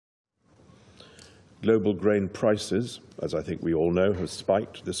Global grain prices, as I think we all know, have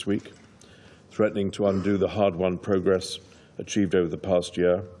spiked this week, threatening to undo the hard-won progress achieved over the past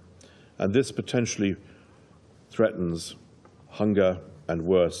year. And this potentially threatens hunger and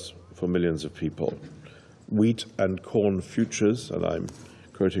worse for millions of people. Wheat and corn futures, and I'm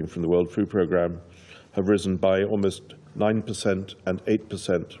quoting from the World Food Programme, have risen by almost 9% and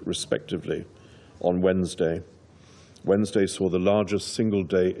 8% respectively on Wednesday. Wednesday saw the largest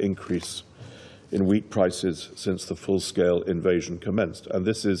single-day increase in wheat prices since the full-scale invasion commenced. And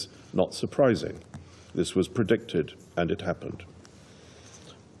this is not surprising. This was predicted, and it happened.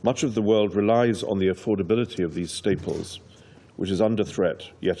 Much of the world relies on the affordability of these staples, which is under threat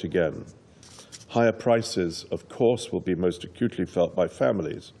yet again. Higher prices, of course, will be most acutely felt by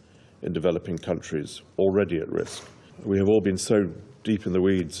families in developing countries already at risk. We have all been so deep in the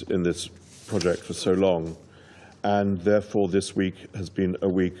weeds in this project for so long, and therefore this week has been a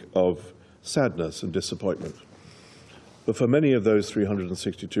week of sadness and disappointment. But for many of those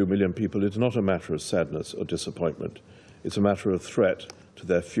 362 million people, it's not a matter of sadness or disappointment. It's a matter of threat to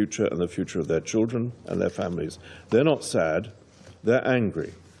their future and the future of their children and their families. They're not sad, they're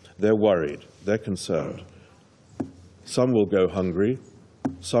angry, they're worried, they're concerned. Some will go hungry,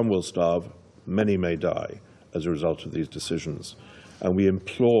 some will starve, many may die as a result of these decisions. And we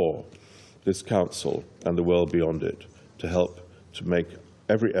implore this Council and the world beyond it to help to make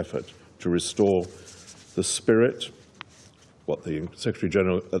every effort to restore the spirit, what the Secretary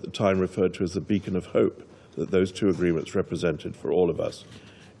General at the time referred to as the beacon of hope, that those two agreements represented for all of us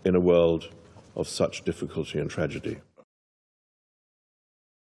in a world of such difficulty and tragedy.